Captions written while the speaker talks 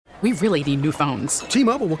We really need new phones.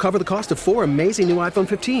 T-Mobile will cover the cost of 4 amazing new iPhone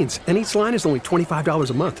 15s, and each line is only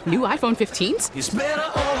 $25 a month. New iPhone 15s? It's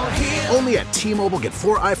better over here. Only at T-Mobile, get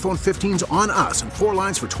 4 iPhone 15s on us and 4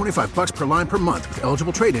 lines for $25 per line per month with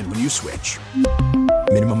eligible trade-in when you switch.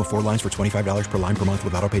 Minimum of 4 lines for $25 per line per month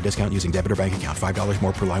with autopay discount using debit or bank account. $5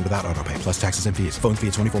 more per line without autopay, plus taxes and fees. Phone fee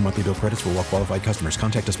at 24 monthly bill credits for well-qualified customers.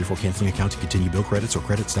 Contact us before canceling account to continue bill credits or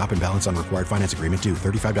credit stop and balance on required finance agreement due.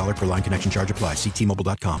 $35 per line connection charge applies. See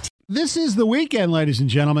T-Mobile.com. This is the weekend, ladies and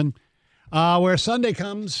gentlemen, where Sunday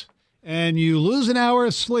comes and you lose an hour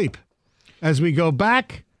of sleep as we go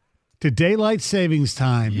back to daylight savings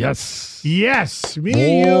time. Yes. Yes. Me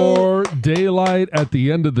and you. More daylight at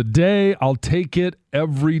the end of the day. I'll take it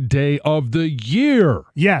every day of the year.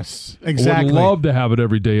 Yes, exactly. I would love to have it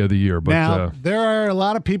every day of the year. But now, there are a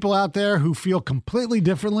lot of people out there who feel completely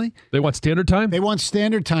differently. They want standard time? They want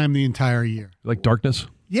standard time the entire year. Like darkness?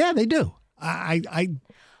 Yeah, they do. I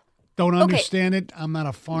don't understand it. I'm not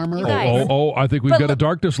a farmer. I think we've got a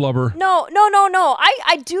darkness lover. No.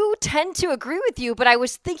 I do tend to agree with you, but I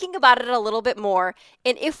was thinking about it a little bit more.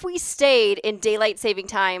 And if we stayed in daylight saving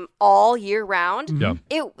time all year round,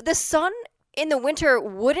 the sun in the winter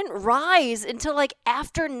wouldn't rise until like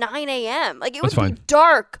after 9 a.m. Like it would be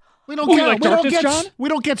dark. We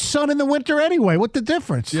don't get sun in the winter anyway. What's the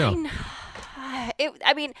difference? Yeah.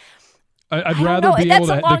 I'd rather be able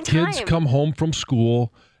to have the kids come home from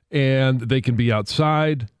school and they can be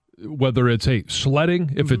outside, whether it's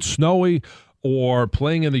sledding, if it's snowy, or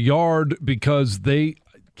playing in the yard because they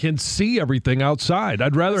can see everything outside.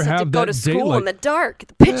 I'd rather have that go to school daylight in the dark,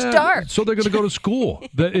 pitch dark. So they're going to go to school.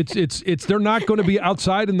 They're not going to be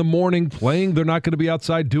outside in the morning playing. They're not going to be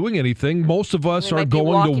outside doing anything. Most of us are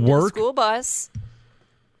going to work. To the school bus,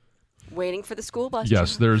 waiting for the school bus.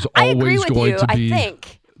 Yes, there's always going to be. I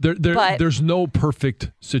think. There's no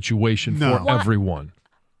perfect situation for everyone.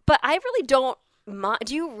 But I really don't mind.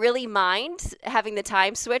 Do you really mind having the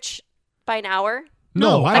time switch by an hour?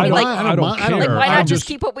 No, I don't care. Like, why not just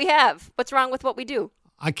keep what we have? What's wrong with what we do?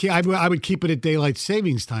 I would keep it at daylight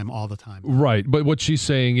savings time all the time. Right. But what she's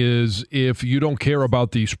saying is if you don't care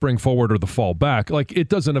about the spring forward or the fall back, like it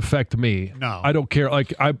doesn't affect me. No. I don't care.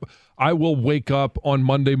 Like I will wake up on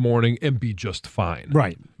Monday morning and be just fine.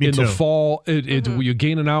 Right. Me in too. the fall, you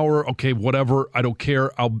gain an hour, okay, whatever. I don't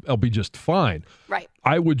care. I'll be just fine. Right.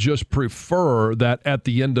 I would just prefer that at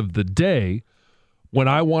the end of the day, when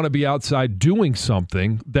I want to be outside doing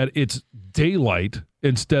something, that it's daylight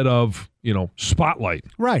instead of, spotlight.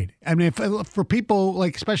 Right. I mean, for people,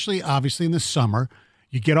 like especially obviously in the summer,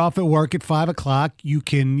 you get off at work at 5 o'clock, you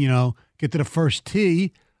can, get to the first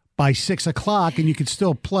tee by 6 o'clock, and you can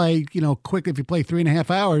still play, quick. If you play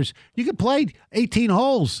 3.5 hours, you can play 18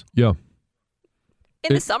 holes. Yeah.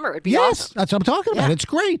 In the summer, it'd be awesome. Yes, that's what I'm talking about. It's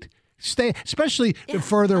great. Especially the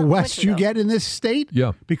further west you get in this state.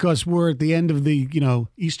 Yeah. Because we're at the end of the,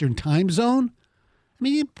 Eastern time zone. I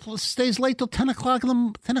mean, it stays late till 10 o'clock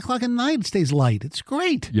at night. It stays light. It's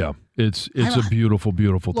great. Yeah. It's a beautiful,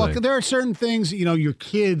 beautiful thing. Look, there are certain things, your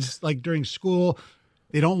kids, like during school,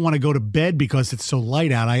 they don't want to go to bed because it's so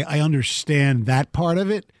light out. I understand that part of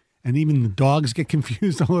it. And even the dogs get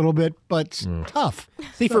confused a little bit, but it's tough.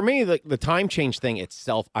 See, for me, the time change thing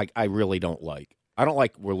itself, I really don't like. I don't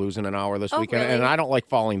like we're losing an hour this weekend, really? and I don't like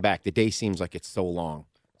falling back. The day seems like it's so long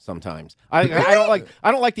sometimes. I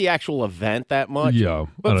don't like the actual event that much. Yeah.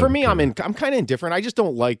 But for me, I'm kind of indifferent. I just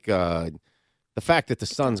don't like the fact that the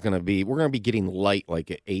sun's we're going to be getting light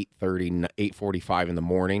like at 8:30, 8:45 in the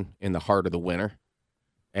morning in the heart of the winter.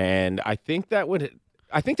 And I think that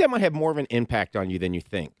might have more of an impact on you than you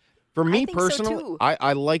think. For me personally, so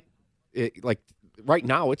I like it. Like right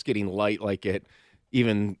now, it's getting light like at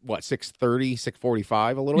even 6:30,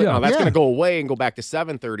 6:45 a little bit. Now that's going to go away and go back to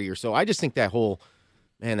 7:30 or so. I just think that whole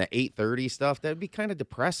that 8:30 stuff, that'd be kind of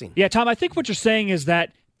depressing. Yeah, Tom, I think what you're saying is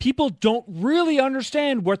that people don't really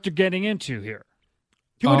understand what they're getting into here.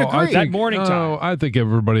 You would agree. That morning time. I think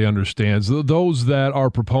everybody understands. Those that are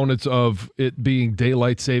proponents of it being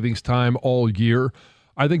daylight savings time all year,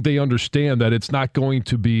 I think they understand that it's not going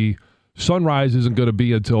to be sunrise isn't going to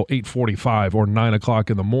be until 8:45 or 9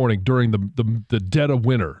 o'clock in the morning during the dead of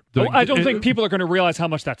winter. I don't think people are going to realize how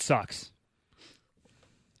much that sucks.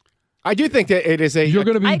 I do think that it is You're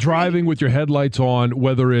going to be driving with your headlights on,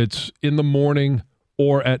 whether it's in the morning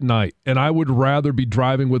or at night. And I would rather be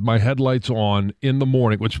driving with my headlights on in the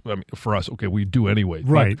morning, which for us, okay, we do anyway.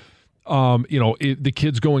 Right. But, the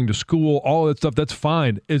kids going to school, all that stuff, that's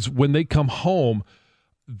fine. Is when they come home,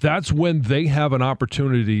 that's when they have an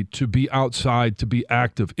opportunity to be outside, to be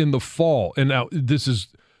active in the fall. And now this is,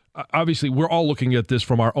 obviously, we're all looking at this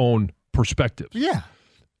from our own perspectives. Yeah.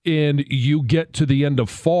 and you get to the end of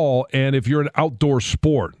fall, and if you're an outdoor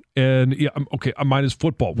sport, and mine is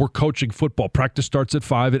football. We're coaching football. Practice starts at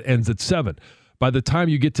 5, it ends at 7. By the time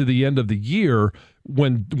you get to the end of the year,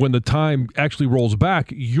 when the time actually rolls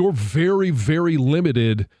back, you're very, very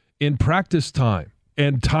limited in practice time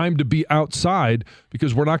and time to be outside,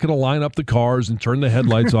 because we're not going to line up the cars and turn the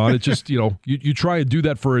headlights on. It's just, you try and do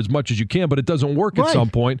that for as much as you can, but it doesn't work at some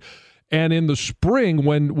point. And in the spring,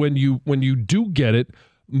 when you do get it,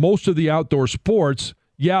 most of the outdoor sports,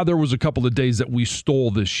 there was a couple of days that we stole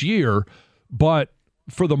this year, but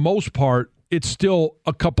for the most part, it's still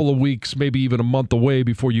a couple of weeks, maybe even a month away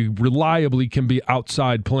before you reliably can be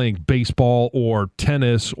outside playing baseball or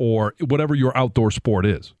tennis or whatever your outdoor sport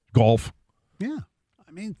is. Golf. Yeah.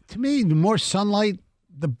 I mean, to me, the more sunlight,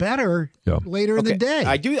 the better later in the day.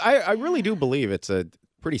 I really do believe it's a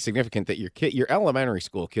pretty significant that your elementary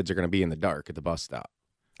school kids are going to be in the dark at the bus stop.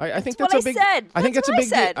 I think that's a big deal. I think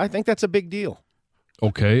that's a big deal.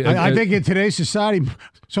 Okay. I think in today's society,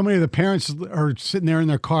 so many of the parents are sitting there in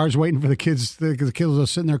their cars waiting for the kids, because the kids will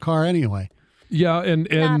sit in their car anyway. Yeah,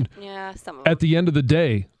 and at the end of the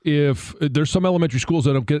day, if there's some elementary schools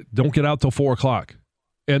that don't get out till 4:00,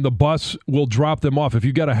 and the bus will drop them off. If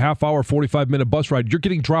you got a half-hour, 45-minute bus ride, you're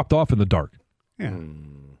getting dropped off in the dark. Yeah.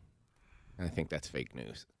 I think that's fake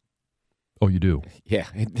news. Oh, you do? Yeah,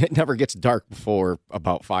 it never gets dark before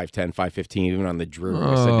about 5:10, 5:15, even on the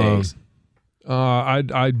dreariest of days.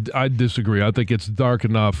 I disagree. I think it's dark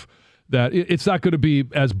enough that it's not going to be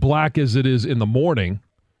as black as it is in the morning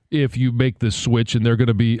if you make this switch, and they're going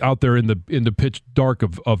to be out there in the pitch dark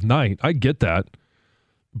of night. I get that,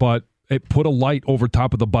 but put a light over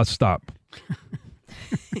top of the bus stop.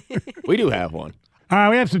 We do have one. All right,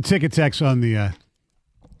 we have some ticket text on the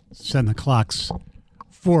send the clocks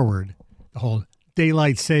forward, the whole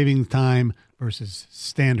daylight saving time versus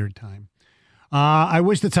standard time. I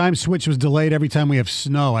wish the time switch was delayed every time we have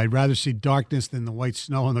snow. I'd rather see darkness than the white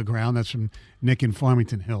snow on the ground. That's from Nick in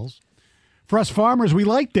Farmington Hills. For us farmers, we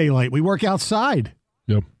like daylight. We work outside.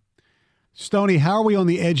 Yep. Stoney, how are we on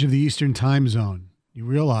the edge of the Eastern time zone? You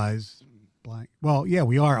realize, well, yeah,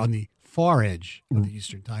 we are on the far edge of the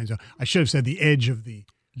Eastern time zone. I should have said the edge of the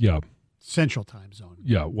Central time zone.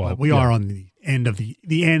 Yeah, well, but we are on the end of the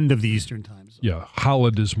Eastern time zone. Yeah,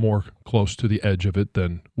 Holland is more close to the edge of it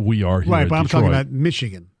than we are here. Right, but I'm Detroit. talking about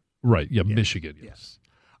Michigan. Right, yeah, Michigan. Yes.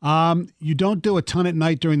 You don't do a ton at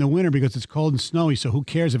night during the winter because it's cold and snowy, so who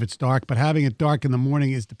cares if it's dark? But having it dark in the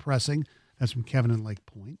morning is depressing. That's from Kevin in Lake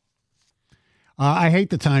Point. I hate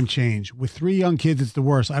the time change. With 3 young kids, it's the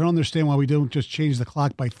worst. I don't understand why we don't just change the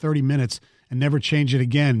clock by 30 minutes and never change it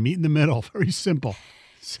again. Meet in the middle. Very simple.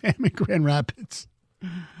 Sam in Grand Rapids.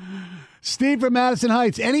 Steve from Madison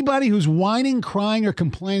Heights. Anybody who's whining, crying, or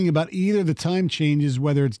complaining about either the time changes,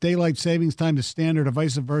 whether it's daylight savings time to standard or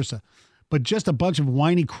vice versa, but just a bunch of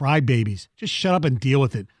whiny crybabies, just shut up and deal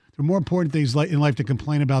with it. There are more important things in life to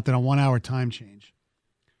complain about than a 1-hour time change.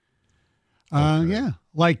 Yeah,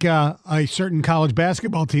 like a certain college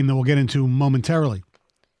basketball team that we'll get into momentarily.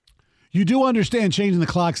 You do understand changing the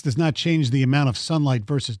clocks does not change the amount of sunlight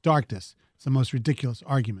versus darkness. It's the most ridiculous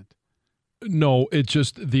argument. No, it's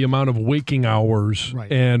just the amount of waking hours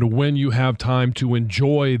and when you have time to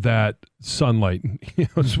enjoy that sunlight.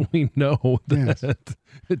 As we know that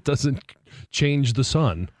it doesn't change the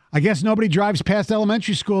sun. I guess nobody drives past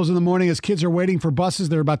elementary schools in the morning as kids are waiting for buses.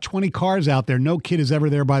 There are about 20 cars out there. No kid is ever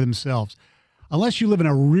there by themselves. Unless you live in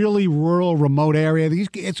a really rural, remote area,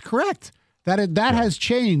 it's correct. That has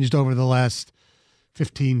changed over the last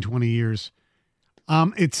 15, 20 years.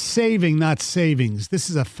 It's saving, not savings. This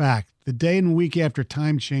is a fact. The day and week after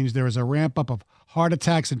time change, there is a ramp up of heart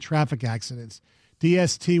attacks and traffic accidents.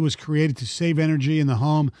 DST was created to save energy in the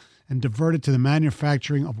home and divert it to the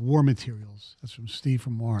manufacturing of war materials. That's from Steve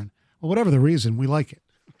from Warren. Well, whatever the reason, we like it.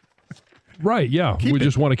 Right, yeah. We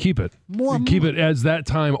just want to keep it. Keep it as that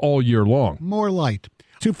time all year long. More light.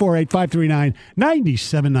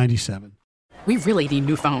 248-539-9797. We really need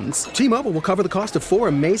new phones. T-Mobile will cover the cost of 4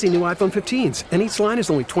 amazing new iPhone 15s, and each line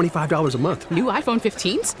is only $25 a month. New iPhone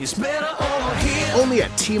 15s? It's better over here. Only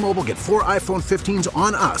at T-Mobile, get 4 iPhone 15s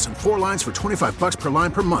on us and 4 lines for $25 per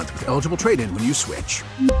line per month with eligible trade-in when you switch.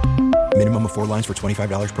 Minimum of 4 lines for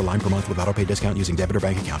 $25 per line per month with autopay discount using debit or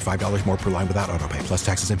bank account. $5 more per line without autopay, plus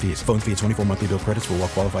taxes and fees. Phone fee at 24 monthly bill credits for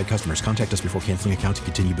well-qualified customers. Contact us before canceling account to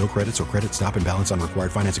continue bill credits or credit stop and balance on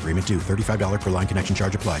required finance agreement due. $35 per line connection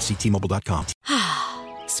charge applies. See T-Mobile.com.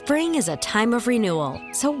 Spring is a time of renewal,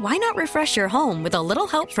 so why not refresh your home with a little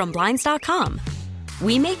help from Blinds.com?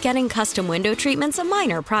 We make getting custom window treatments a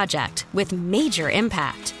minor project with major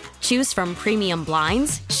impact. Choose from premium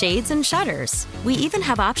blinds, shades, and shutters. We even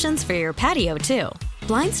have options for your patio, too.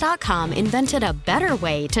 Blinds.com invented a better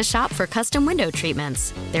way to shop for custom window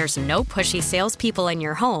treatments. There's no pushy salespeople in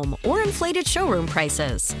your home or inflated showroom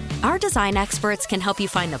prices. Our design experts can help you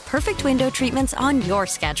find the perfect window treatments on your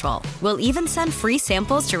schedule. We'll even send free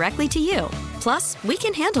samples directly to you. Plus, we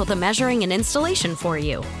can handle the measuring and installation for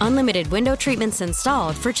you. Unlimited window treatments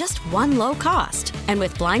installed for just one low cost. And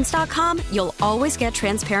with Blinds.com, you'll always get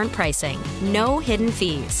transparent pricing. No hidden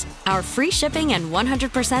fees. Our free shipping and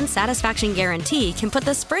 100% satisfaction guarantee can put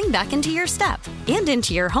the spring back into your step and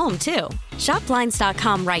into your home, too. Shop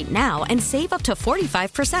Blinds.com right now and save up to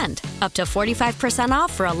 45%. Up to 45%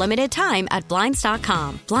 off for a limited time at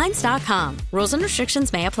Blinds.com. Blinds.com. Rules and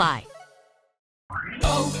restrictions may apply.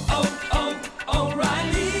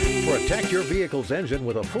 Protect your vehicle's engine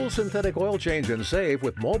with a full synthetic oil change and save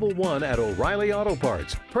with Mobil 1 at O'Reilly Auto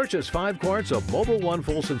Parts. Purchase 5 quarts of Mobil 1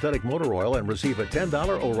 full synthetic motor oil and receive a $10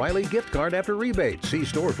 O'Reilly gift card after rebate. See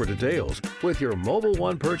store for details. With your Mobil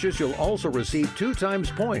 1 purchase, you'll also receive 2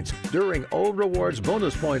 times points during O Rewards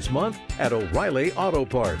Bonus Points Month at O'Reilly Auto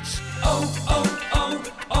Parts.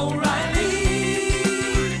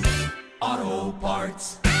 O'Reilly Auto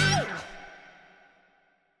Parts.